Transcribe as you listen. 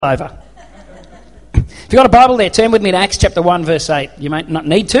over. If you've got a Bible there, turn with me to Acts chapter 1, verse 8. You may not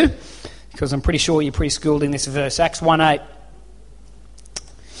need to, because I'm pretty sure you're pre-schooled in this verse. Acts 1:8.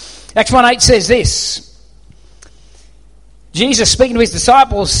 Acts 1:8 says this. Jesus, speaking to his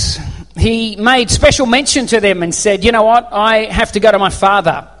disciples, he made special mention to them and said, you know what, I have to go to my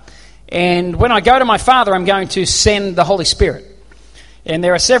Father. And when I go to my Father, I'm going to send the Holy Spirit. And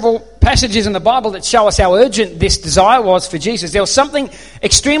there are several passages in the Bible that show us how urgent this desire was for Jesus. There was something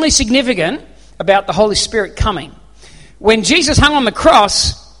extremely significant about the Holy Spirit coming. When Jesus hung on the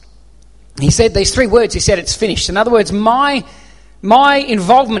cross, he said these three words. He said, it's finished. In other words, my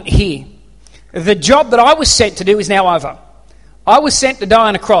involvement here, the job that I was sent to do is now over. I was sent to die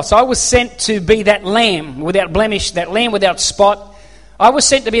on a cross. I was sent to be that lamb without blemish, that lamb without spot. I was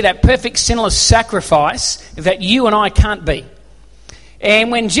sent to be that perfect sinless sacrifice that you and I can't be.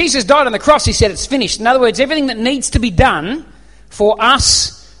 And when Jesus died on the cross, he said it's finished. In other words, everything that needs to be done for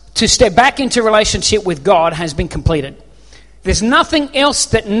us to step back into relationship with God has been completed. There's nothing else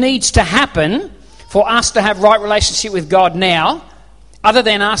that needs to happen for us to have right relationship with God now, other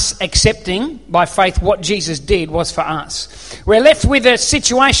than us accepting by faith what Jesus did was for us. We're left with a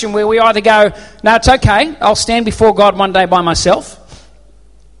situation where we either go, no, it's okay, I'll stand before God one day by myself,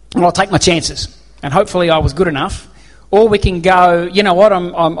 and I'll take my chances. And hopefully I was good enough. Or we can go, you know what,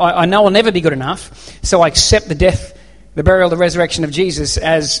 I know I'll never be good enough, so I accept the death, the burial, the resurrection of Jesus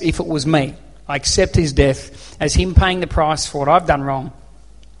as if it was me. I accept his death as him paying the price for what I've done wrong.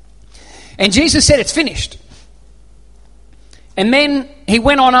 And Jesus said it's finished. And then he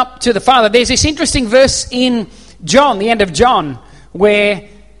went on up to the Father. There's this interesting verse in John, the end of John, where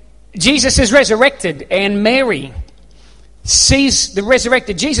Jesus is resurrected and Mary sees the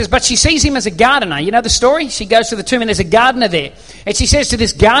resurrected Jesus, but she sees him as a gardener. You know the story? She goes to the tomb and there's a gardener there. And she says to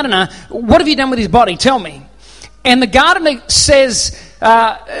this gardener, what have you done with his body? Tell me. And the gardener says, who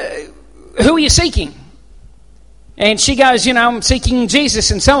are you seeking? And she goes, I'm seeking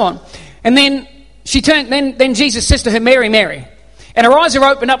Jesus and so on. And then then Jesus says to her, Mary, Mary. And her eyes are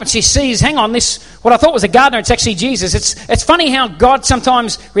opened up and she sees, hang on, this, what I thought was a gardener, it's actually Jesus. It's funny how God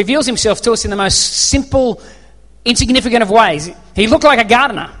sometimes reveals himself to us in the most simple, insignificant of ways. He looked like a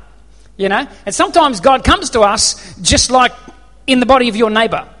gardener, and sometimes God comes to us just like in the body of your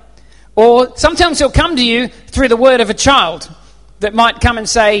neighbour, or sometimes he'll come to you through the word of a child that might come and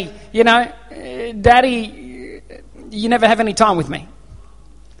say, Daddy, you never have any time with me,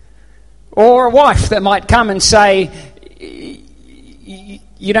 or a wife that might come and say,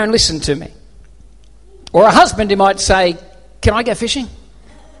 you don't listen to me, or a husband who might say, can I go fishing?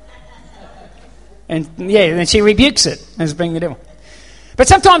 And then she rebukes it as being the devil. But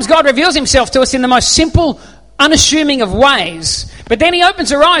sometimes God reveals himself to us in the most simple, unassuming of ways. But then he opens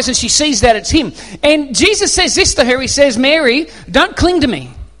her eyes and she sees that it's him. And Jesus says this to her. He says, Mary, don't cling to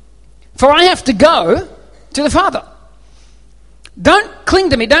me, for I have to go to the Father. Don't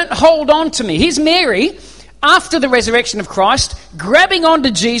cling to me. Don't hold on to me. Here's Mary, after the resurrection of Christ, grabbing onto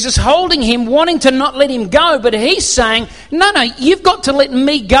Jesus, holding him, wanting to not let him go. But he's saying, no, you've got to let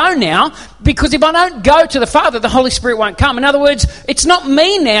me go now, because if I don't go to the Father, the Holy Spirit won't come. In other words, it's not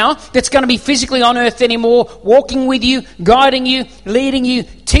me now that's going to be physically on earth anymore, walking with you, guiding you, leading you,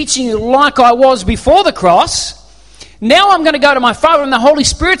 teaching you like I was before the cross. Now I'm going to go to my Father and the Holy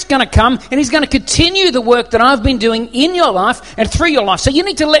Spirit's going to come and he's going to continue the work that I've been doing in your life and through your life. So you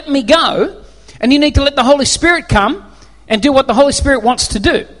need to let me go. And you need to let the Holy Spirit come and do what the Holy Spirit wants to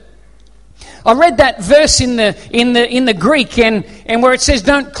do. I read that verse in the Greek, and where it says,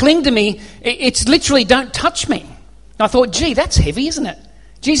 "Don't cling to me," it's literally, "Don't touch me." I thought, gee, that's heavy, isn't it?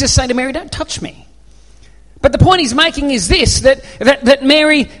 Jesus saying to Mary, "Don't touch me." But the point he's making is this: that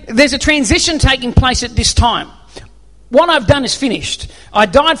Mary, there's a transition taking place at this time. What I've done is finished. I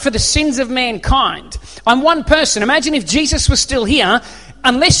died for the sins of mankind. I'm one person. Imagine if Jesus was still here.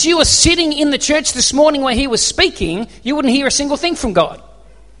 Unless you were sitting in the church this morning where he was speaking, you wouldn't hear a single thing from God.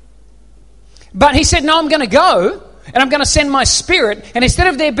 But he said, no, I'm going to go and I'm going to send my Spirit. And instead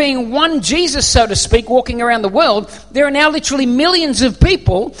of there being one Jesus, so to speak, walking around the world, there are now literally millions of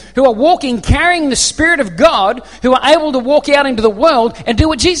people who are walking, carrying the Spirit of God, who are able to walk out into the world and do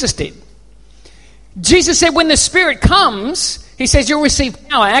what Jesus did. Jesus said when the Spirit comes, he says you'll receive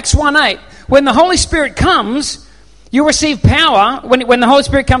power. Acts 1:8. When the Holy Spirit comes, you'll receive power when the Holy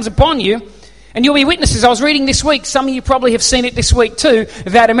Spirit comes upon you, and you'll be witnesses. I was reading this week, some of you probably have seen it this week too,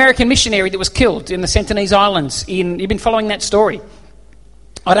 that American missionary that was killed in the Sentinelese Islands. You've been following that story.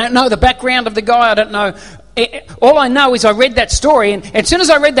 I don't know the background of the guy. I don't know. All I know is I read that story, and as soon as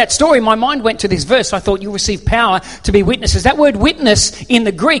I read that story, my mind went to this verse. I thought, you'll receive power to be witnesses. That word witness in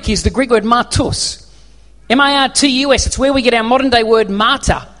the Greek is the Greek word martus. M-A-R-T-U-S. It's where we get our modern day word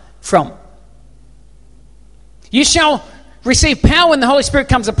martyr. from. You shall receive power when the Holy Spirit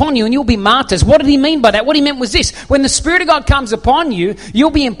comes upon you, and you'll be martyrs. What did he mean by that? What he meant was this: when the Spirit of God comes upon you,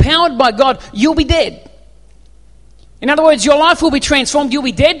 you'll be empowered by God, you'll be dead. In other words, your life will be transformed. You'll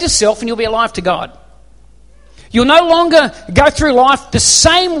be dead to self and you'll be alive to God. You'll no longer go through life the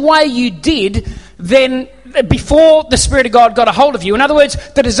same way you did then before the Spirit of God got a hold of you. In other words,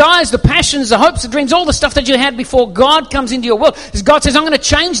 the desires, the passions, the hopes, the dreams, all the stuff that you had before God comes into your world. God says, I'm going to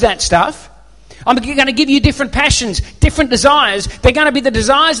change that stuff. I'm going to give you different passions, different desires. They're going to be the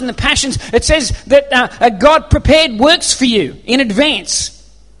desires and the passions. It says that God prepared works for you in advance.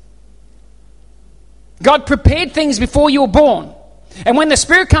 God prepared things before you were born. And when the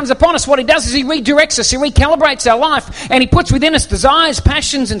Spirit comes upon us, what he does is he redirects us, he recalibrates our life, and he puts within us desires,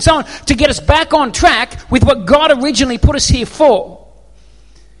 passions, and so on to get us back on track with what God originally put us here for.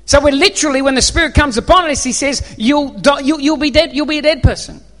 So we're literally, when the Spirit comes upon us, he says, you'll be dead, you'll be a dead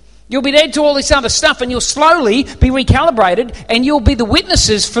person. You'll be dead to all this other stuff, and you'll slowly be recalibrated, and you'll be the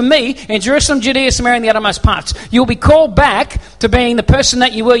witnesses for me in Jerusalem, Judea, Samaria, and the uttermost parts. You'll be called back to being the person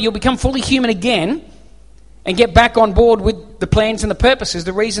that you were. You'll become fully human again, and get back on board with the plans and the purposes,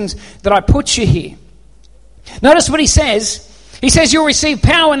 the reasons that I put you here. Notice what he says. He says you'll receive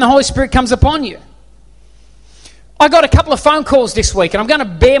power when the Holy Spirit comes upon you. I got a couple of phone calls this week, and I'm going to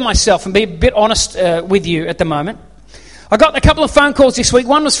bear myself and be a bit honest with you at the moment. I got a couple of phone calls this week.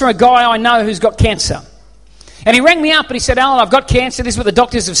 One was from a guy I know who's got cancer. And he rang me up and he said, Alan, I've got cancer. This is what the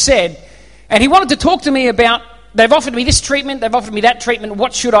doctors have said. And he wanted to talk to me about, they've offered me this treatment, they've offered me that treatment,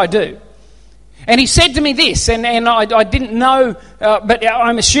 what should I do? And he said to me this, and I didn't know, but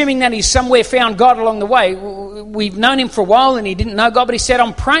I'm assuming that he's somewhere found God along the way. We've known him for a while and he didn't know God, but he said,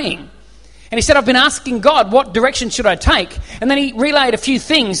 I'm praying. And he said, I've been asking God, what direction should I take? And then he relayed a few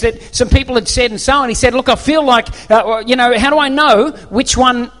things that some people had said and so on. He said, look, I feel like, how do I know which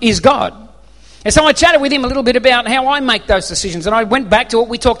one is God? And so I chatted with him a little bit about how I make those decisions. And I went back to what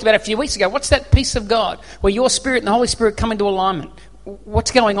we talked about a few weeks ago. What's that peace of God where your Spirit and the Holy Spirit come into alignment? What's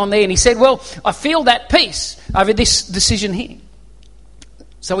going on there? And he said, well, I feel that peace over this decision here.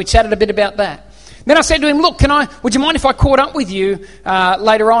 So we chatted a bit about that. Then I said to him, look, would you mind if I caught up with you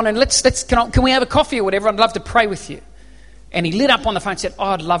later on and can we have a coffee or whatever? I'd love to pray with you. And he lit up on the phone and said,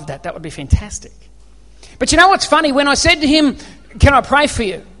 I'd love that. That would be fantastic. But you know what's funny? When I said to him, can I pray for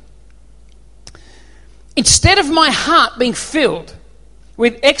you? Instead of my heart being filled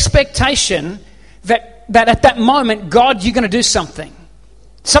with expectation that at that moment, God, you're going to do something.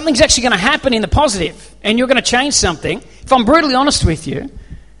 Something's actually going to happen in the positive and you're going to change something. If I'm brutally honest with you,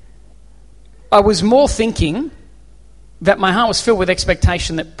 I was more thinking that my heart was filled with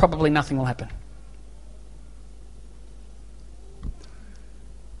expectation that probably nothing will happen.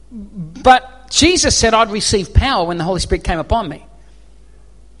 But Jesus said I'd receive power when the Holy Spirit came upon me.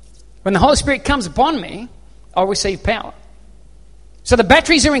 When the Holy Spirit comes upon me, I'll receive power. So the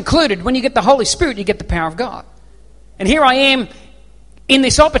batteries are included. When you get the Holy Spirit, you get the power of God. And here I am in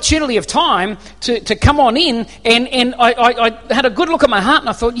this opportunity of time to come on in, and I had a good look at my heart and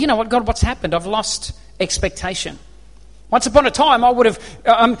I thought, you know what, God, what's happened? I've lost expectation. Once upon a time, I would have,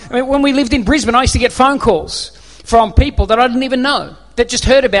 when we lived in Brisbane, I used to get phone calls from people that I didn't even know, that just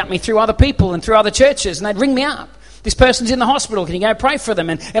heard about me through other people and through other churches, and they'd ring me up. This person's in the hospital, can you go pray for them?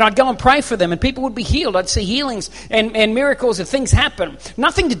 And I'd go and pray for them and people would be healed. I'd see healings and miracles and things happen.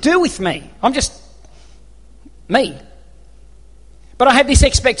 Nothing to do with me. I'm just me. But I had this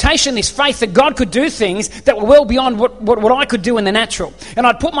expectation, this faith that God could do things that were well beyond what I could do in the natural. And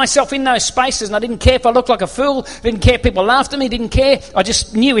I'd put myself in those spaces and I didn't care if I looked like a fool, didn't care if people laughed at me, didn't care. I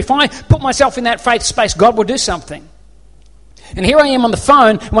just knew if I put myself in that faith space, God would do something. And here I am on the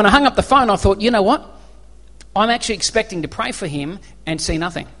phone, and when I hung up the phone, I thought, you know what? I'm actually expecting to pray for him and see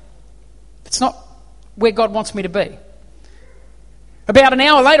nothing. It's not where God wants me to be. About an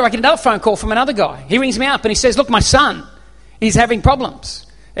hour later, I get another phone call from another guy. He rings me up and he says, look, my son is having problems.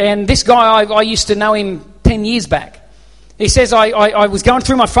 And this guy, I used to know him 10 years back. He says, I was going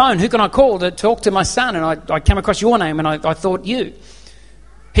through my phone. Who can I call to talk to my son? And I came across your name and I thought you.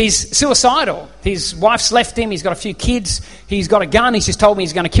 He's suicidal. His wife's left him. He's got a few kids. He's got a gun. He's just told me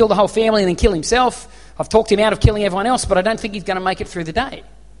he's going to kill the whole family and then kill himself. I've talked him out of killing everyone else, but I don't think he's going to make it through the day.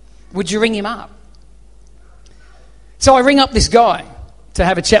 Would you ring him up? So I ring up this guy to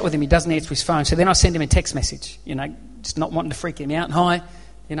have a chat with him. He doesn't answer his phone. So then I send him a text message, just not wanting to freak him out. Hi,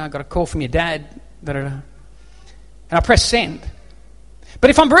 I got a call from your dad. And I press send. But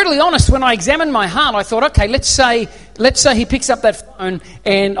if I'm brutally honest, when I examined my heart, I thought, okay, let's say he picks up that phone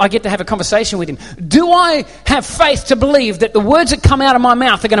and I get to have a conversation with him. Do I have faith to believe that the words that come out of my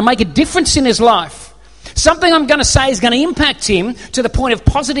mouth are going to make a difference in his life? Something I'm going to say is going to impact him to the point of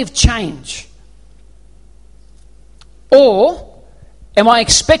positive change. Or am I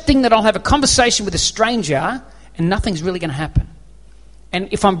expecting that I'll have a conversation with a stranger and nothing's really going to happen? And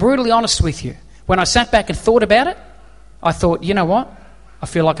if I'm brutally honest with you, when I sat back and thought about it, I thought, you know what? I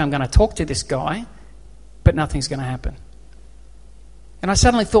feel like I'm going to talk to this guy, but nothing's going to happen. And I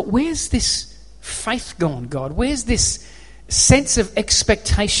suddenly thought, where's this faith gone, God? Where's this sense of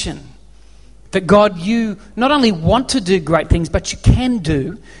expectation that, God, you not only want to do great things, but you can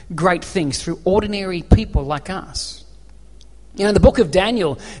do great things through ordinary people like us? You know, in the book of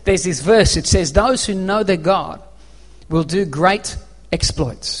Daniel, there's this verse. It says, those who know their God will do great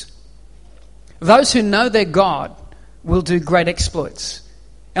exploits. Those who know their God will do great exploits.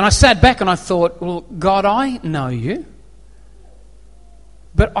 And I sat back and I thought, well, God, I know you,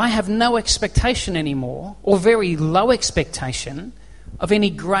 but I have no expectation anymore, or very low expectation, of any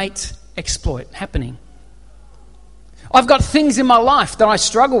great exploit happening. I've got things in my life that I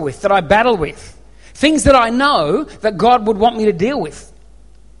struggle with, that I battle with. Things that I know that God would want me to deal with.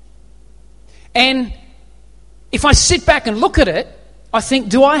 And if I sit back and look at it, I think,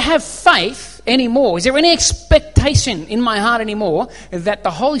 do I have faith anymore? Is there any expectation in my heart anymore that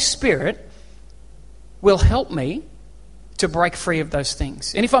the Holy Spirit will help me to break free of those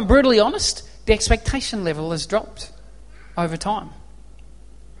things? And if I'm brutally honest, the expectation level has dropped over time.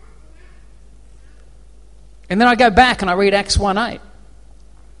 And then I go back and I read Acts 1:8.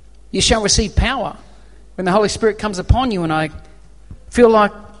 You shall receive power when the Holy Spirit comes upon you. And I feel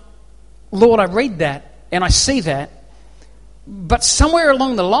like, Lord, I read that and I see that. But somewhere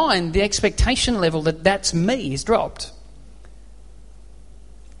along the line, the expectation level that that's me is dropped.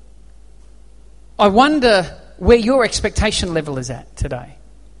 I wonder where your expectation level is at today.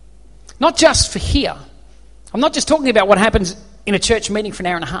 Not just for here. I'm not just talking about what happens in a church meeting for an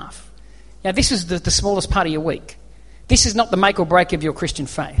hour and a half. Now, this is the smallest part of your week. This is not the make or break of your Christian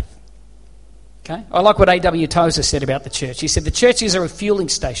faith. Okay? I like what A.W. Tozer said about the church. He said the church is a refueling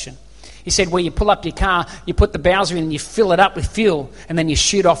station. He said where you pull up your car, you put the Bowser in and you fill it up with fuel and then you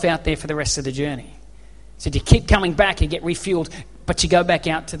shoot off out there for the rest of the journey. He said you keep coming back and get refueled, but you go back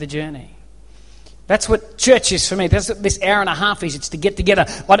out to the journey. That's what church is for me. That's what this hour and a half is. It's to get together.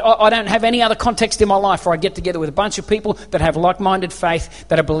 I don't have any other context in my life where I get together with a bunch of people that have like-minded faith,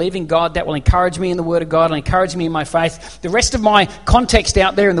 that are believing God, that will encourage me in the Word of God and encourage me in my faith. The rest of my context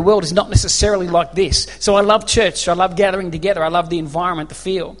out there in the world is not necessarily like this. So I love church. I love gathering together. I love the environment, the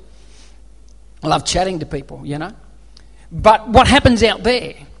feel. I love chatting to people, you know. But what happens out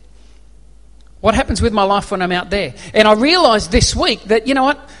there? What happens with my life when I'm out there? And I realised this week that, you know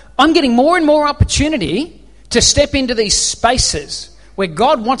what, I'm getting more and more opportunity to step into these spaces where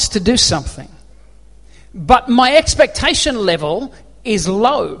God wants to do something. But my expectation level is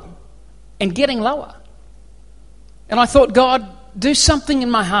low and getting lower. And I thought, God, do something in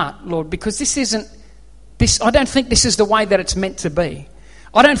my heart, Lord, because I don't think this is the way that it's meant to be.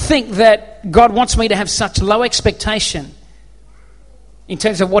 I don't think that God wants me to have such low expectation in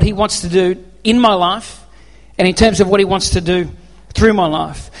terms of what he wants to do in my life and in terms of what he wants to do through my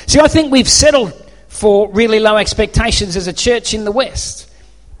life. See, I think we've settled for really low expectations as a church in the West.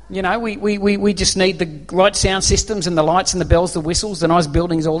 You know, we just need the right sound systems and the lights and the bells, the whistles, the nice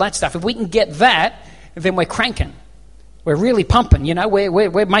buildings, all that stuff. If we can get that, then we're cranking. We're really pumping, you know,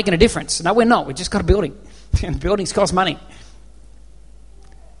 we're making a difference. No, we're not. We've just got a building. And buildings cost money.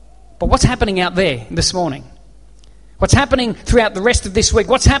 But what's happening out there this morning? What's happening throughout the rest of this week?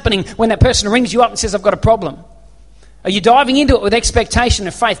 What's happening when that person rings you up and says, I've got a problem? Are you diving into it with expectation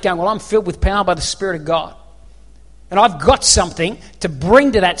and faith, going, well, I'm filled with power by the Spirit of God, and I've got something to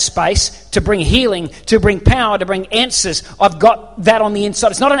bring to that space, to bring healing, to bring power, to bring answers. I've got that on the inside.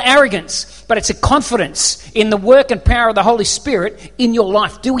 It's not an arrogance, but it's a confidence in the work and power of the Holy Spirit in your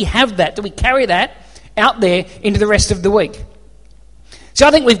life. Do we have that? Do we carry that out there into the rest of the week? So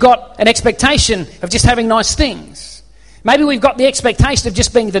I think we've got an expectation of just having nice things. Maybe we've got the expectation of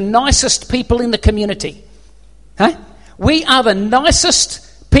just being the nicest people in the community. Huh? We are the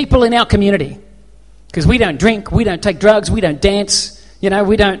nicest people in our community because we don't drink, we don't take drugs, we don't dance, you know,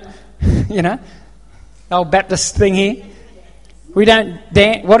 we don't, you know, old Baptist thing here. We don't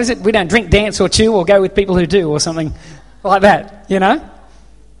dance, what is it? We don't drink, dance or chew or go with people who do or something like that, you know.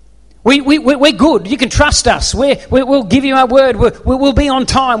 We're good. You can trust us. We'll give you our word. We'll be on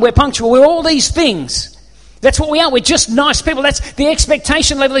time. We're punctual. We're all these things. That's what we are. We're just nice people. That's the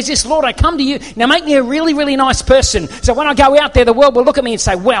expectation level is this. Lord, I come to you. Now make me a really, really nice person. So when I go out there, the world will look at me and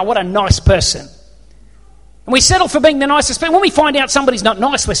say, wow, what a nice person. And we settle for being the nicest person. When we find out somebody's not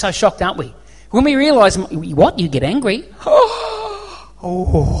nice, we're so shocked, aren't we? When we realise, what? You get angry?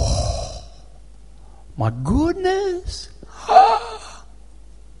 My goodness.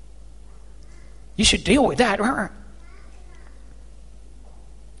 You should deal with that.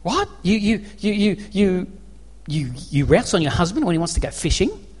 What? You rouse on your husband when he wants to go fishing?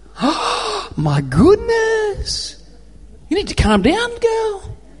 My goodness. You need to calm down,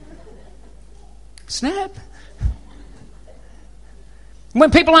 girl. Snap.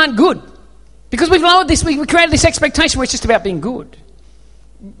 When people aren't good. Because we've lowered this, we created this expectation where it's just about being good.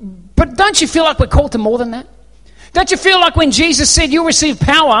 But don't you feel like we're called to more than that? Don't you feel like when Jesus said you'll receive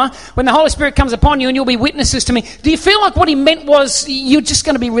power when the Holy Spirit comes upon you and you'll be witnesses to me, do you feel like what he meant was you're just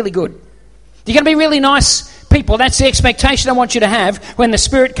going to be really good? You're going to be really nice people. That's the expectation I want you to have when the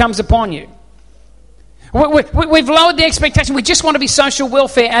Spirit comes upon you. We've lowered the expectation. We just want to be social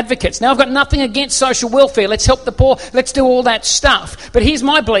welfare advocates. Now, I've got nothing against social welfare. Let's help the poor. Let's do all that stuff. But here's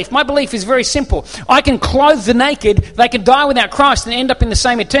my belief. My belief is very simple. I can clothe the naked. They can die without Christ and end up in the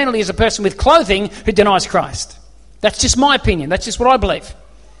same eternity as a person with clothing who denies Christ. That's just my opinion. That's just what I believe.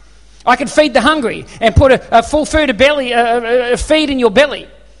 I can feed the hungry and put a full food a feed in your belly.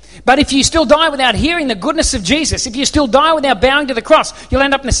 But if you still die without hearing the goodness of Jesus, if you still die without bowing to the cross, you'll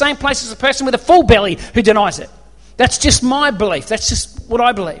end up in the same place as a person with a full belly who denies it. That's just my belief. That's just what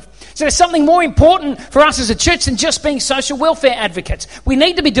I believe. So there's something more important for us as a church than just being social welfare advocates. We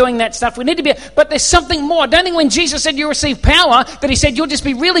need to be doing that stuff. We need to be, but there's something more. I don't think when Jesus said you'll receive power, that he said you'll just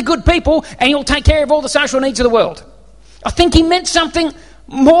be really good people and you'll take care of all the social needs of the world. I think he meant something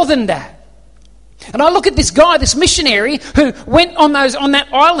more than that. And I look at this guy, this missionary, who went on that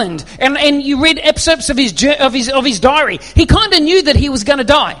island, and you read excerpts of his diary. He kind of knew that he was going to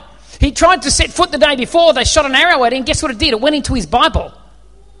die. He tried to set foot the day before. They shot an arrow at him. Guess what it did? It went into his Bible.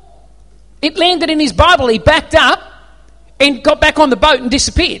 It landed in his Bible. He backed up and got back on the boat and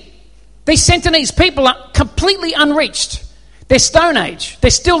disappeared. These Sentinelese people are completely unreached. They're Stone Age. They're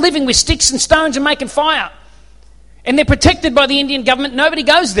still living with sticks and stones and making fire. And they're protected by the Indian government. Nobody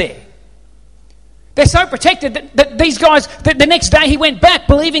goes there. They're so protected that these guys, the next day he went back,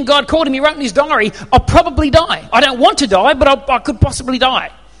 believing God called him. He wrote in his diary, I'll probably die. I don't want to die, but I could possibly die.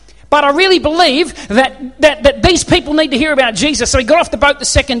 But I really believe that these people need to hear about Jesus. So he got off the boat the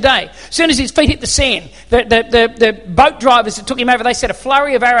second day. As soon as his feet hit the sand, the boat drivers that took him over, they said a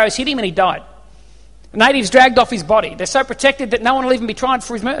flurry of arrows hit him and he died. The natives dragged off his body. They're so protected that no one will even be tried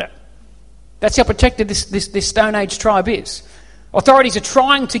for his murder. That's how protected this Stone Age tribe is. Authorities are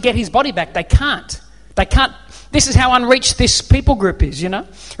trying to get his body back. They can't. This is how unreached this people group is, you know.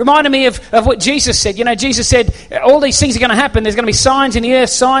 Reminded me of what Jesus said. You know, Jesus said, all these things are going to happen. There's going to be signs in the earth,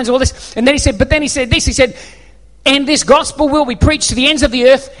 signs, all this. And then he said this. He said, and this gospel will be preached to the ends of the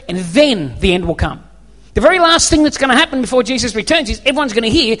earth, and then the end will come. The very last thing that's going to happen before Jesus returns is everyone's going to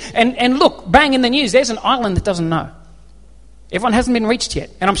hear, and look, bang in the news, there's an island that doesn't know. Everyone hasn't been reached yet,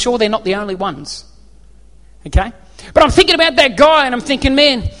 and I'm sure they're not the only ones. Okay? But I'm thinking about that guy, and I'm thinking,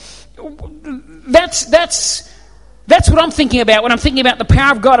 man, that's what I'm thinking about when I'm thinking about the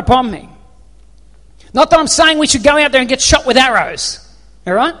power of God upon me. Not that I'm saying we should go out there and get shot with arrows,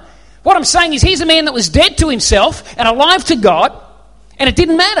 all right? What I'm saying is he's a man that was dead to himself and alive to God, and it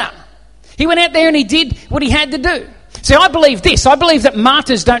didn't matter. He went out there and he did what he had to do. See, I believe this. I believe that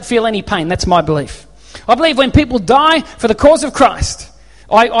martyrs don't feel any pain. That's my belief. I believe when people die for the cause of Christ,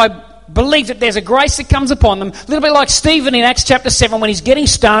 I believe that there's a grace that comes upon them, a little bit like Stephen in Acts chapter 7 when he's getting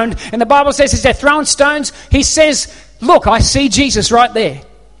stoned, and the Bible says as they're throwing stones, he says, look, I see Jesus right there.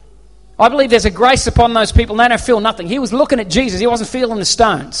 I believe there's a grace upon those people, and they don't feel nothing. He was looking at Jesus. He wasn't feeling the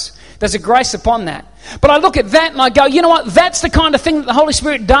stones. There's a grace upon that. But I look at that and I go, you know what? That's the kind of thing that the Holy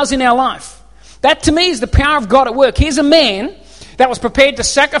Spirit does in our life. That to me is the power of God at work. Here's a man that was prepared to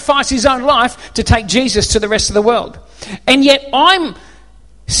sacrifice his own life to take Jesus to the rest of the world. And yet I'm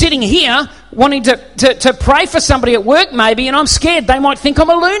sitting here wanting to pray for somebody at work maybe, and I'm scared they might think I'm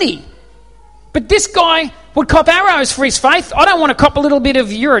a loony. But this guy would cop arrows for his faith. I don't want to cop a little bit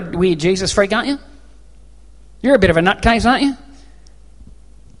of, you're a weird Jesus freak, aren't you? You're a bit of a nutcase, aren't you?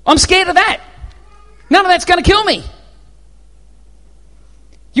 I'm scared of that. None of that's going to kill me.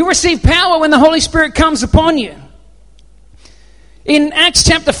 You receive power when the Holy Spirit comes upon you. In Acts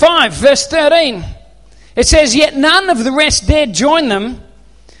chapter 5, verse 13, it says, yet none of the rest dared join them,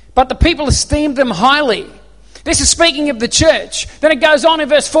 but the people esteemed them highly. This is speaking of the church. Then it goes on in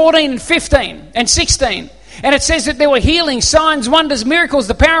verse 14 and 15 and 16. And it says that there were healings, signs, wonders, miracles.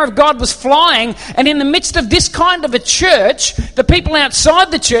 The power of God was flying. And in the midst of this kind of a church, the people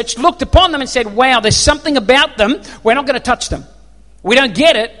outside the church looked upon them and said, wow, there's something about them. We're not going to touch them. We don't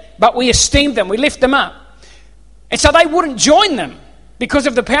get it, but we esteem them. We lift them up. And so they wouldn't join them because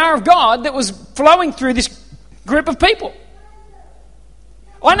of the power of God that was flowing through this group of people.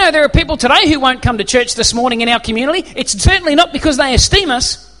 I know there are people today who won't come to church this morning in our community. It's certainly not because they esteem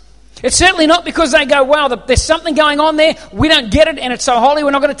us. It's certainly not because they go, wow, there's something going on there. We don't get it and it's so holy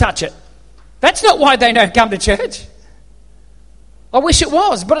we're not going to touch it. That's not why they don't come to church. I wish it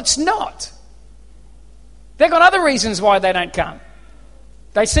was, but it's not. They've got other reasons why they don't come.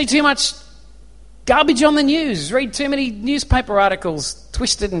 They see too much garbage on the news, read too many newspaper articles,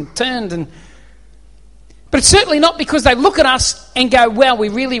 twisted and turned. But it's certainly not because they look at us and go, well, we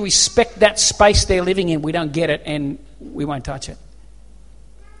really respect that space they're living in. We don't get it and we won't touch it.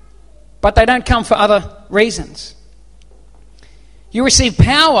 But they don't come for other reasons. You receive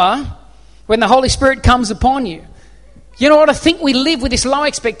power when the Holy Spirit comes upon you. You know what? I think we live with this low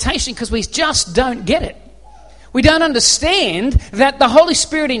expectation because we just don't get it. We don't understand that the Holy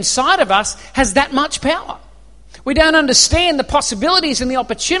Spirit inside of us has that much power. We don't understand the possibilities and the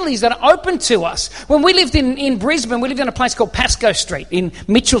opportunities that are open to us. When we lived in Brisbane, we lived in a place called Pascoe Street in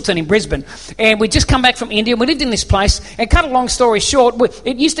Mitchelton in Brisbane. And we'd just come back from India. We lived in this place. And cut a long story short,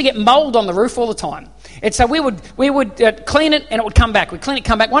 it used to get mould on the roof all the time. And so we would clean it and it would come back. We'd clean it,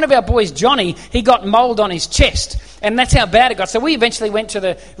 come back. One of our boys, Johnny, he got mould on his chest. And that's how bad it got. So we eventually went to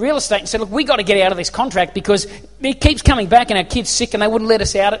the real estate and said, look, we got to get out of this contract because it keeps coming back and our kid's sick and they wouldn't let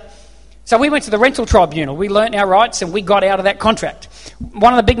us out it. So we went to the rental tribunal. We learnt our rights and we got out of that contract.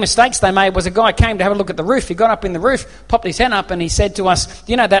 One of the big mistakes they made was a guy came to have a look at the roof. He got up in the roof, popped his hand up and he said to us,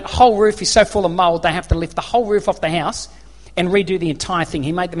 you know, that whole roof is so full of mould, they have to lift the whole roof off the house and redo the entire thing.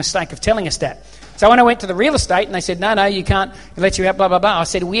 He made the mistake of telling us that. So when I went to the real estate and they said, no, you can't let you out, blah, blah, blah. I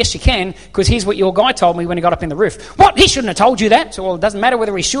said, well, yes, you can, because here's what your guy told me when he got up in the roof. What? He shouldn't have told you that. So, well, it doesn't matter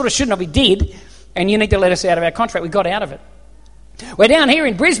whether he should or shouldn't have, he did. And you need to let us out of our contract. We got out of it. We're down here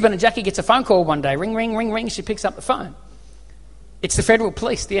in Brisbane and Jackie gets a phone call one day. Ring, ring, ring, ring. She picks up the phone. It's the Federal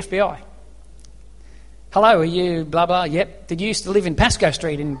Police, the FBI. Hello, are you blah, blah? Yep. Did you used to live in Pascoe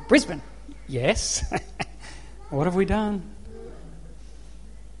Street in Brisbane? Yes. What have we done?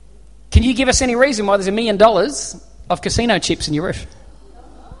 Can you give us any reason why there's $1 million of casino chips in your roof?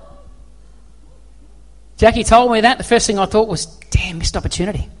 Jackie told me that. The first thing I thought was, damn, missed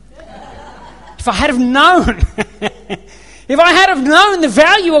opportunity. If I had have known... If I had have known the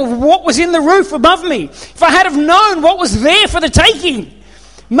value of what was in the roof above me, if I had have known what was there for the taking,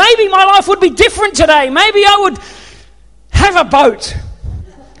 maybe my life would be different today. Maybe I would have a boat.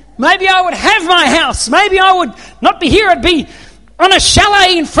 Maybe I would have my house. Maybe I would not be here. I'd be on a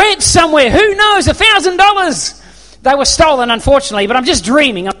chalet in France somewhere. Who knows? $1,000. They were stolen, unfortunately, but I'm just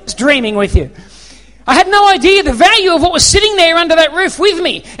dreaming. I'm just dreaming with you. I had no idea the value of what was sitting there under that roof with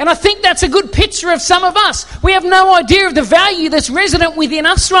me. And I think that's a good picture of some of us. We have no idea of the value that's resident within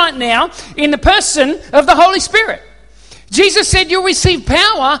us right now in the person of the Holy Spirit. Jesus said you'll receive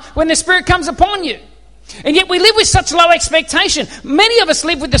power when the Spirit comes upon you. And yet we live with such low expectation. Many of us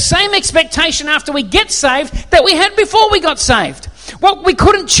live with the same expectation after we get saved that we had before we got saved. What we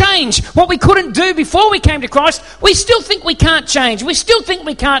couldn't change, what we couldn't do before we came to Christ, we still think we can't change. We still think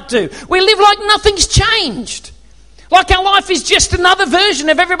we can't do. We live like nothing's changed. Like our life is just another version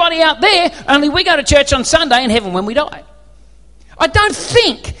of everybody out there, only we go to church on Sunday and heaven when we die. I don't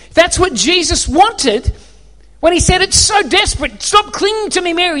think that's what Jesus wanted when he said, it's so desperate. Stop clinging to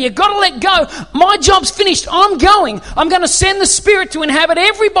me, Mary. You've got to let go. My job's finished. I'm going. I'm going to send the Spirit to inhabit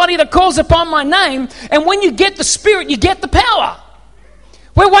everybody that calls upon my name. And when you get the Spirit, you get the power.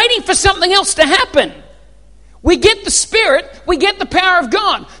 We're waiting for something else to happen. We get the Spirit, we get the power of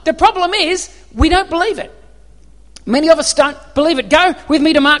God. The problem is, we don't believe it. Many of us don't believe it. Go with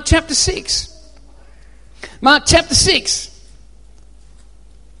me to Mark chapter 6. Mark chapter 6.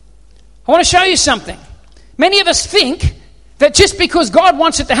 I want to show you something. Many of us think that just because God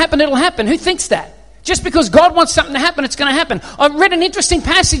wants it to happen, it'll happen. Who thinks that? Just because God wants something to happen, it's going to happen. I read an interesting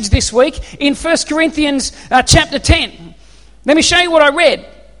passage this week in 1 Corinthians chapter 10. Let me show you what I read.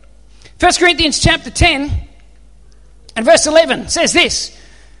 1 Corinthians chapter 10 and verse 11 says this.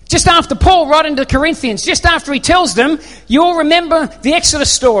 Just after Paul writing to the Corinthians, just after he tells them, you all remember the Exodus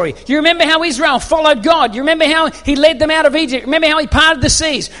story. You remember how Israel followed God. You remember how he led them out of Egypt. Remember how he parted the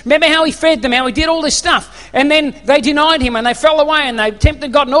seas. Remember how he fed them, how he did all this stuff. And then they denied him and they fell away and they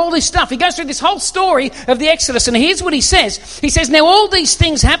tempted God and all this stuff. He goes through this whole story of the Exodus and here's what he says. He says, now all these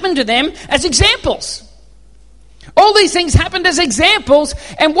things happened to them as examples. All these things happened as examples,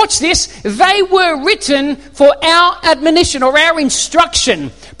 and watch this, they were written for our admonition or our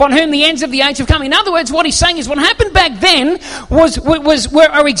instruction, upon whom the ends of the age have come. In other words, what he's saying is what happened back then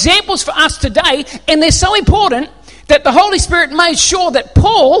are examples for us today, and they're so important that the Holy Spirit made sure that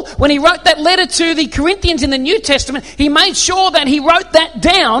Paul, when he wrote that letter to the Corinthians in the New Testament, he made sure that he wrote that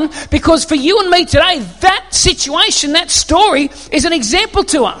down, because for you and me today, that situation, that story is an example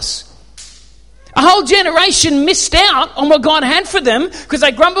to us. A whole generation missed out on what God had for them because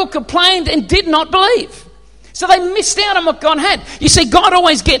they grumbled, complained, and did not believe. So they missed out on what God had. You see, God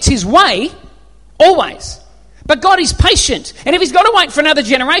always gets his way, always. But God is patient. And if he's got to wait for another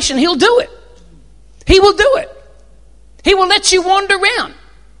generation, he'll do it. He will do it. He will let you wander around.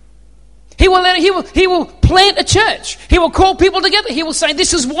 He will plant a church. He will call people together. He will say,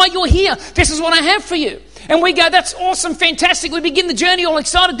 this is why you're here. This is what I have for you. And we go, that's awesome, fantastic. We begin the journey all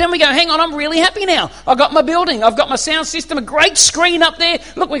excited. Then we go, hang on, I'm really happy now. I've got my building. I've got my sound system, a great screen up there.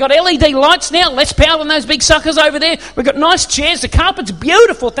 Look, we've got LED lights now. Less power than those big suckers over there. We've got nice chairs. The carpet's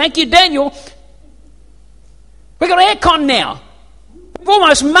beautiful. Thank you, Daniel. We've got aircon now. We've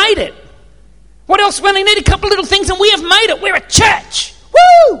almost made it. What else? We only need a couple of little things and we have made it. We're a church.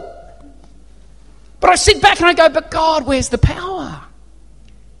 Woo! But I sit back and I go, but God, where's the power?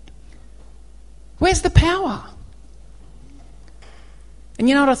 Where's the power? And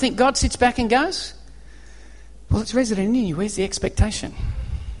you know what I think? God sits back and goes, well, it's resident in you. Where's the expectation?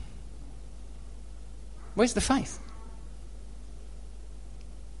 Where's the faith?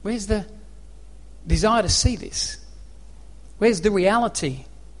 Where's the desire to see this? Where's the reality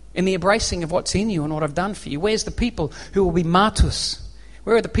in the embracing of what's in you and what I've done for you? Where's the people who will be martyrs?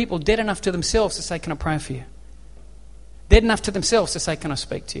 Where are the people dead enough to themselves to say, can I pray for you? Dead enough to themselves to say, can I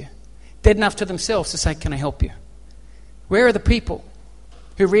speak to you? Dead enough to themselves to say, can I help you? Where are the people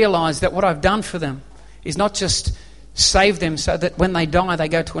who realise that what I've done for them is not just save them so that when they die they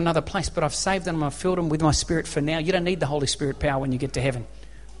go to another place, but I've saved them, I've filled them with my Spirit for now. You don't need the Holy Spirit power when you get to heaven.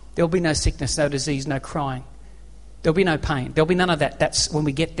 There'll be no sickness, no disease, no crying. There'll be no pain. There'll be none of that. That's when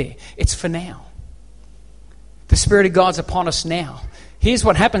we get there. It's for now. The Spirit of God's upon us now. Here's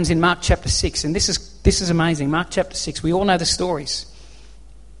what happens in Mark chapter 6, and this is amazing. Mark chapter 6, we all know the stories.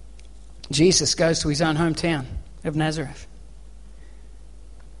 Jesus goes to his own hometown of Nazareth.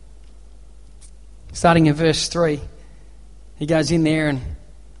 Starting in verse 3, he goes in there and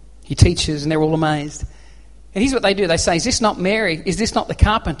he teaches and they're all amazed. And here's what they do. They say, is this not Mary? Is this not the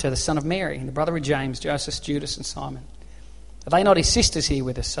carpenter, the son of Mary, and the brother of James, Joseph, Judas, and Simon? Are they not his sisters here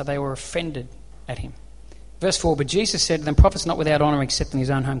with us? So they were offended at him. Verse 4, but Jesus said to them, prophet's not without honour except in his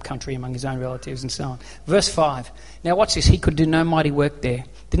own home country, among his own relatives, and so on. Verse 5, now watch this. He could do no mighty work there.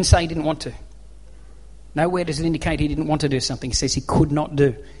 Didn't say he didn't want to. Nowhere does it indicate he didn't want to do something. He says he could not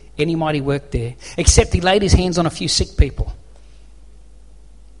do any mighty work there, except he laid his hands on a few sick people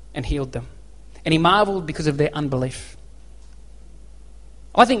and healed them. And he marvelled because of their unbelief.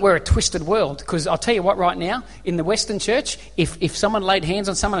 I think we're a twisted world, because I'll tell you what, right now, in the Western church, if someone laid hands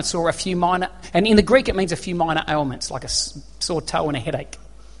on someone and saw a few minor, and in the Greek it means a few minor ailments, like a sore toe and a headache.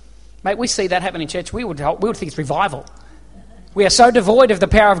 Mate, we see that happen in church, we would think it's revival. We are so devoid of the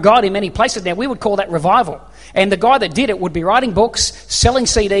power of God in many places now, we would call that revival. And the guy that did it would be writing books, selling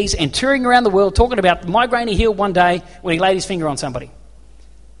CDs, and touring around the world talking about the migraine he healed one day when he laid his finger on somebody.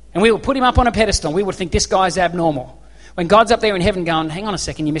 And we would put him up on a pedestal. We would think this guy's abnormal. When God's up there in heaven going, hang on a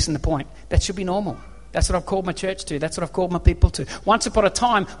second, you're missing the point. That should be normal. That's what I've called my church to. That's what I've called my people to. Once upon a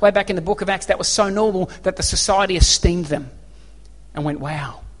time, way back in the book of Acts, that was so normal that the society esteemed them and went,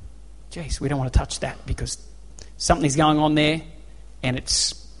 wow, geez, we don't want to touch that because something's going on there, and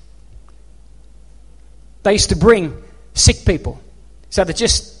they used to bring sick people so that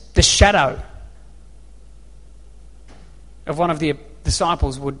just the shadow of one of the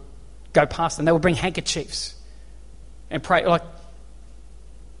disciples would go past them. They would bring handkerchiefs and pray. Like,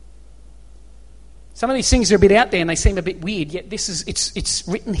 some of these things are a bit out there and they seem a bit weird, yet it's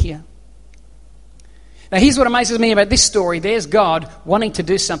written here. Now here's what amazes me about this story. There's God wanting to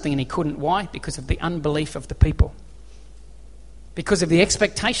do something and he couldn't. Why? Because of the unbelief of the people. Because of the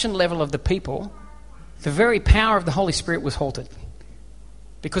expectation level of the people, the very power of the Holy Spirit was halted.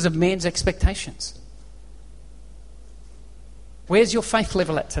 Because of man's expectations. Where's your faith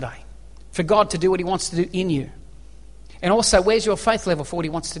level at today? For God to do what he wants to do in you. And also, where's your faith level for what he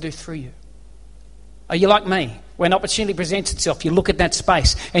wants to do through you? Are you like me? When opportunity presents itself, you look at that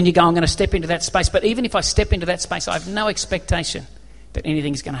space and you go, I'm going to step into that space. But even if I step into that space, I have no expectation that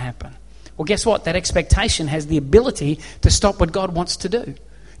anything's going to happen. Well, guess what? That expectation has the ability to stop what God wants to do.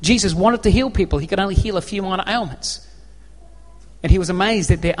 Jesus wanted to heal people. He could only heal a few minor ailments. And he was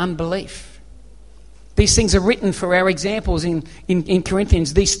amazed at their unbelief. These things are written for our examples in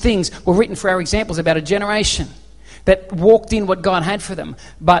Corinthians. These things were written for our examples about a generation that walked in what God had for them,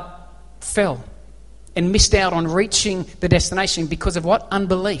 but fell and missed out on reaching the destination because of what?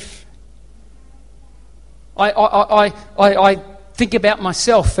 Unbelief. I think about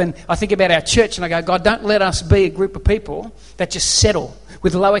myself and I think about our church and I go, God, don't let us be a group of people that just settle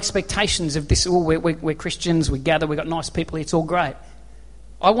with low expectations of this. Oh, we're Christians, we gather, we've got nice people here, it's all great.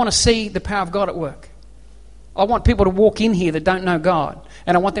 I want to see the power of God at work. I want people to walk in here that don't know God,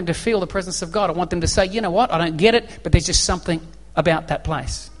 and I want them to feel the presence of God. I want them to say, you know what, I don't get it, but there's just something about that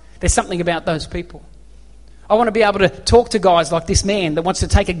place. There's something about those people. I want to be able to talk to guys like this man that wants to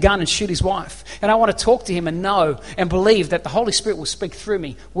take a gun and shoot his wife. And I want to talk to him and know and believe that the Holy Spirit will speak through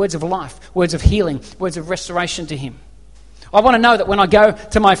me words of life, words of healing, words of restoration to him. I want to know that when I go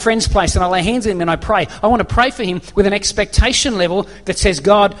to my friend's place and I lay hands on him and I pray, I want to pray for him with an expectation level that says,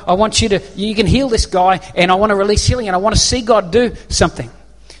 God, I want you can heal this guy, and I want to release healing, and I want to see God do something.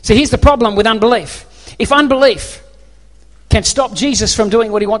 So here's the problem with unbelief. If unbelief can stop Jesus from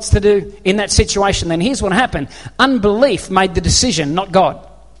doing what he wants to do in that situation, then here's what happened. Unbelief made the decision, not God.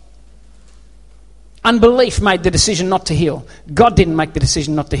 Unbelief made the decision not to heal. God didn't make the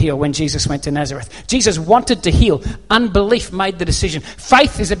decision not to heal when Jesus went to Nazareth. Jesus wanted to heal. Unbelief made the decision.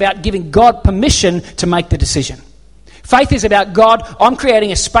 Faith is about giving God permission to make the decision. Faith is about, God, I'm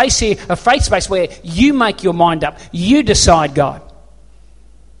creating a space here, a faith space where you make your mind up. You decide, God.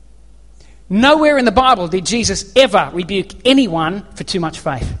 Nowhere in the Bible did Jesus ever rebuke anyone for too much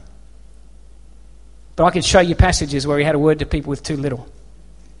faith. But I can show you passages where he had a word to people with too little.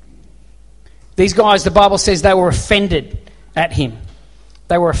 These guys, the Bible says they were offended at him.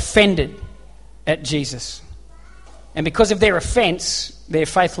 They were offended at Jesus. And because of their offence, their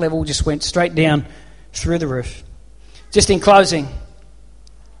faith level just went straight down through the roof. Just in closing,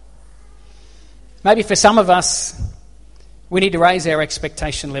 maybe for some of us, we need to raise our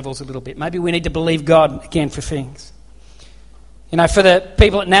expectation levels a little bit. Maybe we need to believe God again for things. You know, for the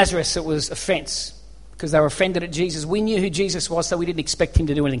people at Nazareth, it was offence because they were offended at Jesus. We knew who Jesus was, so we didn't expect him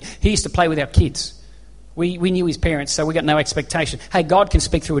to do anything. He used to play with our kids. We knew his parents, so we got no expectation. Hey, God can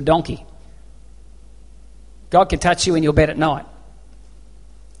speak through a donkey. God can touch you in your bed at night.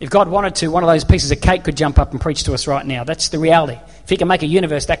 If God wanted to, one of those pieces of cake could jump up and preach to us right now. That's the reality. If he can make a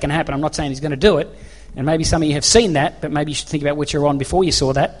universe, that can happen. I'm not saying he's going to do it. And maybe some of you have seen that, but maybe you should think about what you're on before you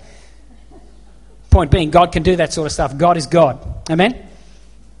saw that. Point being, God can do that sort of stuff. God is God. Amen?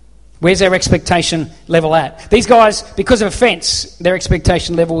 Where's our expectation level at? These guys, because of offence, their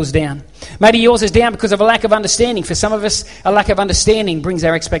expectation level was down. Maybe yours is down because of a lack of understanding. For some of us, a lack of understanding brings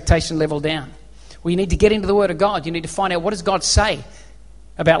our expectation level down. Well, you need to get into the Word of God. You need to find out, what does God say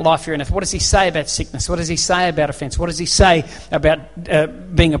about life here on earth? What does he say about sickness? What does he say about offence? What does he say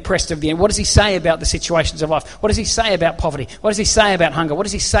about being oppressed of the end? What does he say about the situations of life? What does he say about poverty? What does he say about hunger? What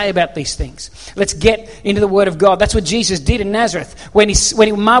does he say about these things? Let's get into the Word of God. That's what Jesus did in Nazareth when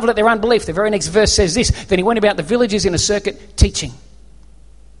he marvelled at their unbelief. The very next verse says this: then he went about the villages in a circuit teaching.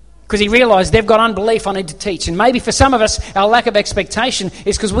 Because he realised they've got unbelief, I need to teach. And maybe for some of us, our lack of expectation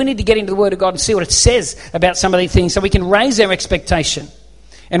is because we need to get into the Word of God and see what it says about some of these things so we can raise our expectation.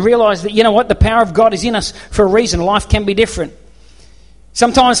 And realise that, you know what, the power of God is in us for a reason. Life can be different.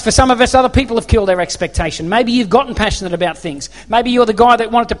 Sometimes for some of us, other people have killed their expectation. Maybe you've gotten passionate about things. Maybe you're the guy that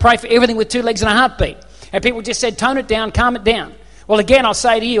wanted to pray for everything with 2 legs and a heartbeat. And people just said, tone it down, calm it down. Well, again, I'll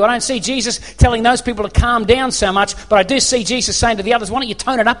say to you, I don't see Jesus telling those people to calm down so much, but I do see Jesus saying to the others, why don't you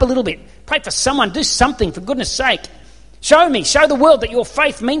tone it up a little bit? Pray for someone, do something, for goodness sake. Show the world that your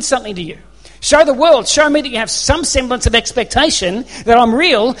faith means something to you. Show the world, show me that you have some semblance of expectation, that I'm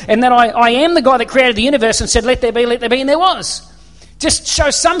real, and that I am the guy that created the universe and said, let there be, and there was. Just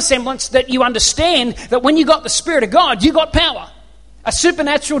show some semblance that you understand that when you got the Spirit of God, you got power. A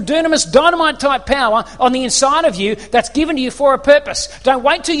supernatural, dunamis, dynamite type power on the inside of you that's given to you for a purpose. Don't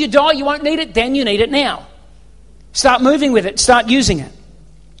wait till you die, you won't need it, then you need it now. Start moving with it, start using it.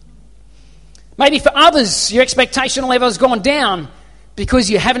 Maybe for others, your expectation level has gone down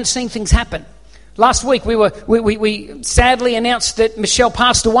because you haven't seen things happen. Last week we sadly announced that Michelle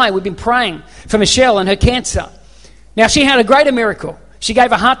passed away. We've been praying for Michelle and her cancer. Now, she had a greater miracle. She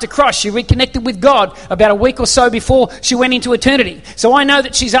gave her heart to Christ. She reconnected with God about a week or so before she went into eternity. So I know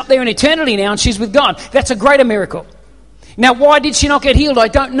that she's up there in eternity now and she's with God. That's a greater miracle. Now, why did she not get healed? I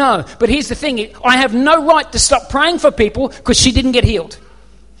don't know. But here's the thing. I have no right to stop praying for people because she didn't get healed.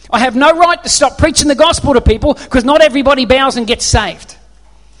 I have no right to stop preaching the gospel to people because not everybody bows and gets saved.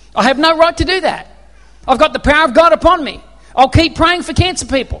 I have no right to do that. I've got the power of God upon me. I'll keep praying for cancer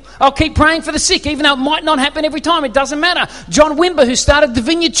people. I'll keep praying for the sick, even though it might not happen every time. It doesn't matter. John Wimber, who started the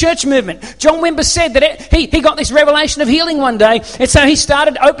Vineyard Church movement, John Wimber said that he got this revelation of healing one day, and so he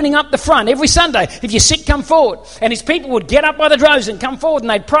started opening up the front every Sunday. If you're sick, come forward. And his people would get up by the droves and come forward, and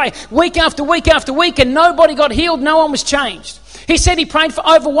they'd pray week after week after week, and nobody got healed. No one was changed. He said he prayed for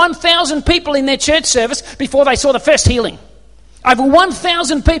over 1,000 people in their church service before they saw the first healing. Over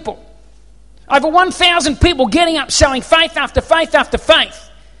 1,000 people. Over 1,000 people getting up, showing faith after faith after faith.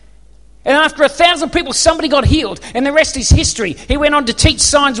 And after 1,000 people, somebody got healed, and the rest is history. He went on to teach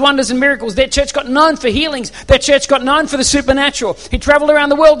signs, wonders, and miracles. Their church got known for healings. Their church got known for the supernatural. He travelled around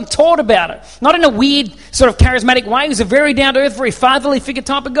the world and taught about it. Not in a weird, sort of charismatic way. He was a very down-to-earth, very fatherly figure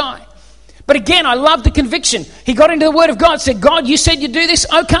type of guy. But again, I love the conviction. He got into the Word of God, said, God, you said you'd do this?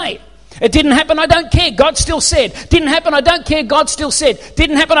 Okay. It didn't happen, I don't care. God still said. Didn't happen, I don't care. God still said.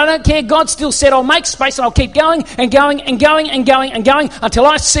 Didn't happen, I don't care. God still said. I'll make space and I'll keep going and going and going and going and going until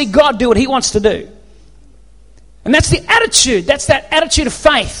I see God do what he wants to do. And that's the attitude. That's that attitude of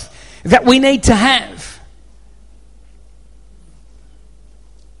faith that we need to have.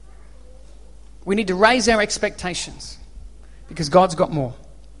 We need to raise our expectations because God's got more.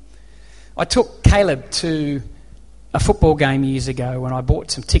 I took Caleb to a football game years ago when I bought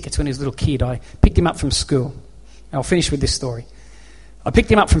some tickets when he was a little kid. I picked him up from school. I'll finish with this story. I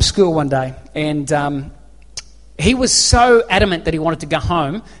picked him up from school one day, and he was so adamant that he wanted to go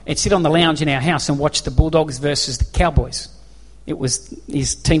home and sit on the lounge in our house and watch the Bulldogs versus the Cowboys.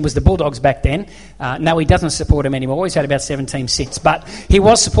 His team was the Bulldogs back then. No, he doesn't support them anymore. He's had about 7 teams since. But he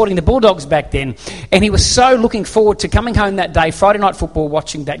was supporting the Bulldogs back then. And he was so looking forward to coming home that day, Friday night football,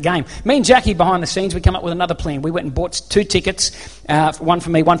 watching that game. Me and Jackie, behind the scenes, we come up with another plan. We went and bought 2 tickets, one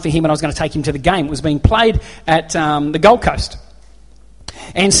for me, one for him, and I was going to take him to the game. It was being played at the Gold Coast.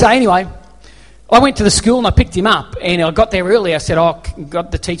 And so anyway, I went to the school and I picked him up, and I got there early. I said,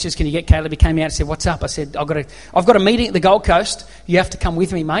 got the teachers, can you get Caleb? He came out and said, what's up? I said, I've got a meeting at the Gold Coast. You have to come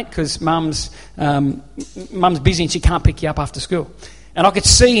with me, mate, because Mum's busy and she can't pick you up after school. And I could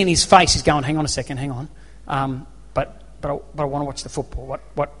see in his face, he's going, hang on a second, hang on. But I want to watch the football.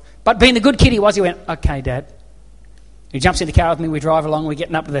 But being the good kid he was, he went, okay, Dad. He jumps in the car with me, we drive along, we're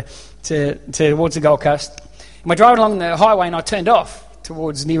getting up towards the Gold Coast. And we're driving along the highway and I turned off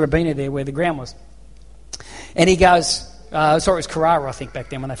towards near Rabina there where the ground was. And he goes, sorry, it was Carrara, I think, back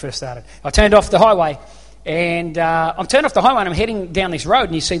then when they first started. I turned off the highway, and I'm turned off the highway and I'm heading down this road,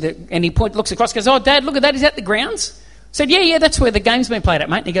 and you see and he looks across, goes, oh, Dad, look at that, is that the grounds? I said, yeah, that's where the game's been played at,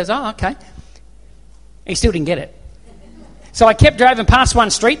 mate. And he goes, oh, okay. He still didn't get it. So I kept driving past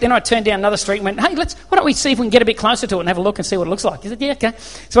one street, then I turned down another street and went, hey, why don't we see if we can get a bit closer to it and have a look and see what it looks like? He said, yeah, okay.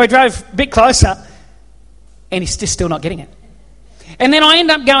 So I drove a bit closer, and he's just still not getting it. And then I end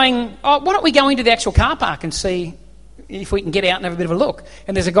up going, why don't we go into the actual car park and see if we can get out and have a bit of a look.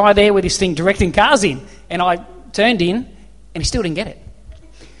 And there's a guy there with this thing directing cars in. And I turned in, and he still didn't get it.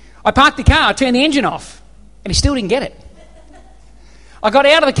 I parked the car, I turned the engine off, and he still didn't get it. I got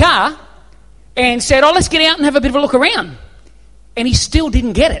out of the car and said, let's get out and have a bit of a look around. And he still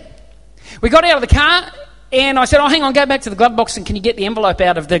didn't get it. We got out of the car, and I said, hang on, go back to the glove box and can you get the envelope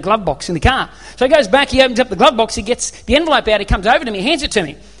out of the glove box in the car? So he goes back, he opens up the glove box, he gets the envelope out, he comes over to me, hands it to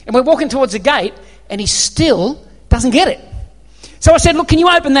me. And we're walking towards the gate, and he still doesn't get it. So I said, look, can you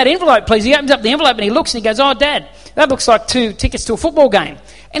open that envelope, please? He opens up the envelope and he looks and he goes, Dad, that looks like 2 tickets to a football game.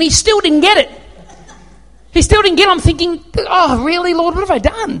 And he still didn't get it. He still didn't get it. I'm thinking, really, Lord, what have I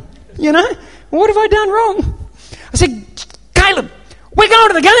done? What have I done wrong? I said, Caleb, we're going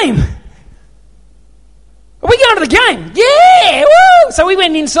to the game. Are we going to the game? Yeah! Woo! So we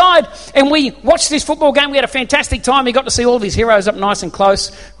went inside and we watched this football game. We had a fantastic time. We got to see all of his heroes up nice and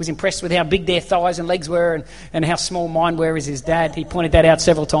close. Was impressed with how big their thighs and legs were and how small mine were as his dad. He pointed that out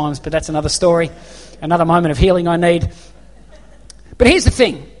several times, but that's another story. Another moment of healing I need. But here's the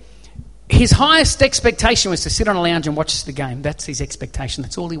thing. His highest expectation was to sit on a lounge and watch the game. That's his expectation.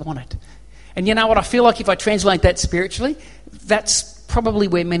 That's all he wanted. And you know what? I feel like if I translate that spiritually, that's probably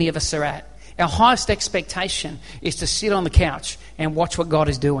where many of us are at. Our highest expectation is to sit on the couch and watch what God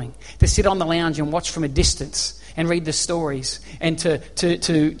is doing. To sit on the lounge and watch from a distance and read the stories. And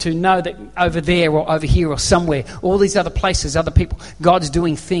to know that over there or over here or somewhere, all these other places, other people, God's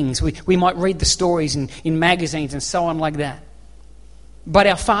doing things. We might read the stories in magazines and so on like that. But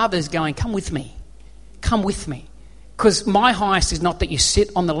our Father's going, come with me. Come with me. Because my highest is not that you sit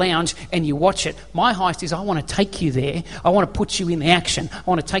on the lounge and you watch it. My highest is I want to take you there. I want to put you in the action. I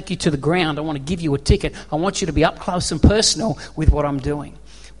want to take you to the ground. I want to give you a ticket. I want you to be up close and personal with what I'm doing.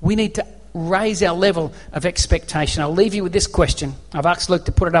 We need to raise our level of expectation. I'll leave you with this question. I've asked Luke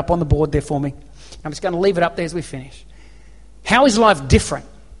to put it up on the board there for me. I'm just going to leave it up there as we finish. How is life different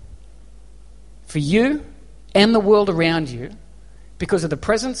for you and the world around you because of the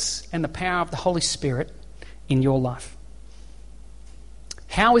presence and the power of the Holy Spirit in your life?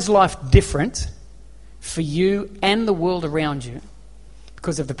 How is life different for you and the world around you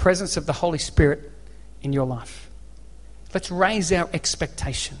because of the presence of the Holy Spirit in your life? Let's raise our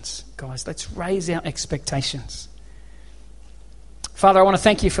expectations, guys. Let's raise our expectations. Father, I want to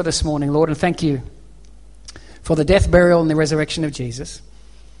thank you for this morning, Lord, and thank you for the death, burial, and the resurrection of Jesus.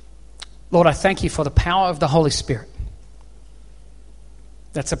 Lord, I thank you for the power of the Holy Spirit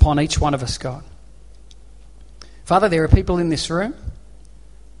that's upon each one of us, God. Father, there are people in this room,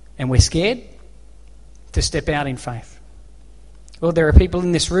 and we're scared to step out in faith. Lord, there are people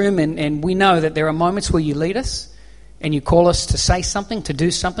in this room, and we know that there are moments where you lead us and you call us to say something, to do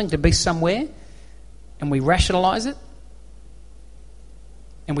something, to be somewhere, and we rationalize it,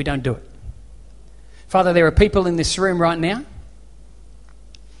 and we don't do it. Father, there are people in this room right now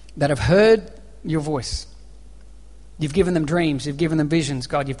that have heard your voice. You've given them dreams, you've given them visions,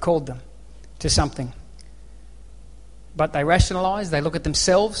 God, you've called them to something. But they rationalize, they look at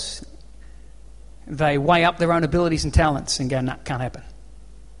themselves, they weigh up their own abilities and talents and go, no, can't happen.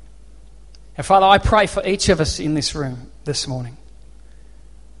 And Father, I pray for each of us in this room this morning.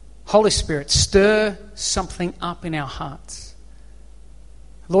 Holy Spirit, stir something up in our hearts.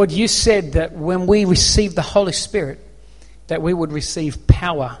 Lord, you said that when we receive the Holy Spirit, that we would receive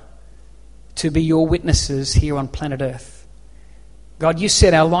power to be your witnesses here on planet Earth. God, you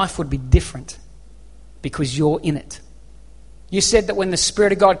said our life would be different because you're in it. You said that when the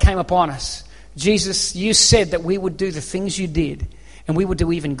Spirit of God came upon us, Jesus, you said that we would do the things you did, and we would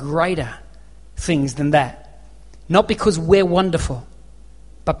do even greater things than that. Not because we're wonderful,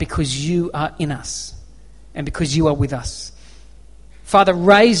 but because you are in us and because you are with us. Father,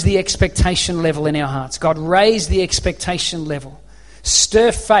 raise the expectation level in our hearts. God, raise the expectation level.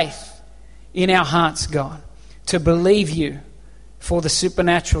 Stir faith in our hearts, God, to believe you for the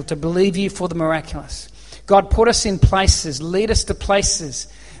supernatural, to believe you for the miraculous. God, put us in places, lead us to places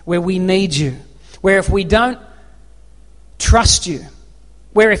where we need you, where if we don't trust you,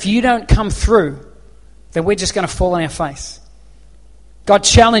 where if you don't come through, then we're just going to fall on our face. God,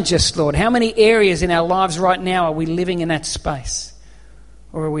 challenge us, Lord. How many areas in our lives right now are we living in that space?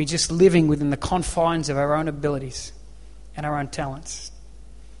 Or are we just living within the confines of our own abilities and our own talents?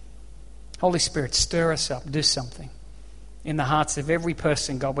 Holy Spirit, stir us up, do something in the hearts of every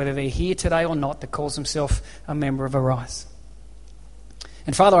person, God, whether they're here today or not, that calls himself a member of Arise.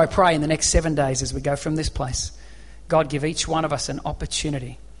 And Father, I pray in the next 7 days as we go from this place, God, give each one of us an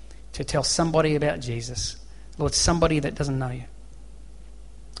opportunity to tell somebody about Jesus. Lord, somebody that doesn't know you.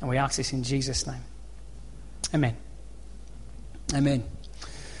 And we ask this in Jesus' name. Amen. Amen.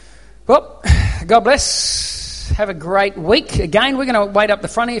 Well, God bless. Have a great week. Again, we're going to wait up the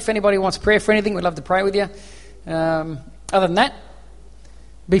front here. If anybody wants prayer for anything, we'd love to pray with you. Other than that,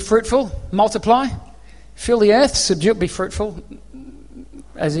 be fruitful, multiply, fill the earth, subdue it, be fruitful.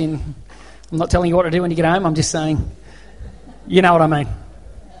 As in, I'm not telling you what to do when you get home. I'm just saying, you know what I mean.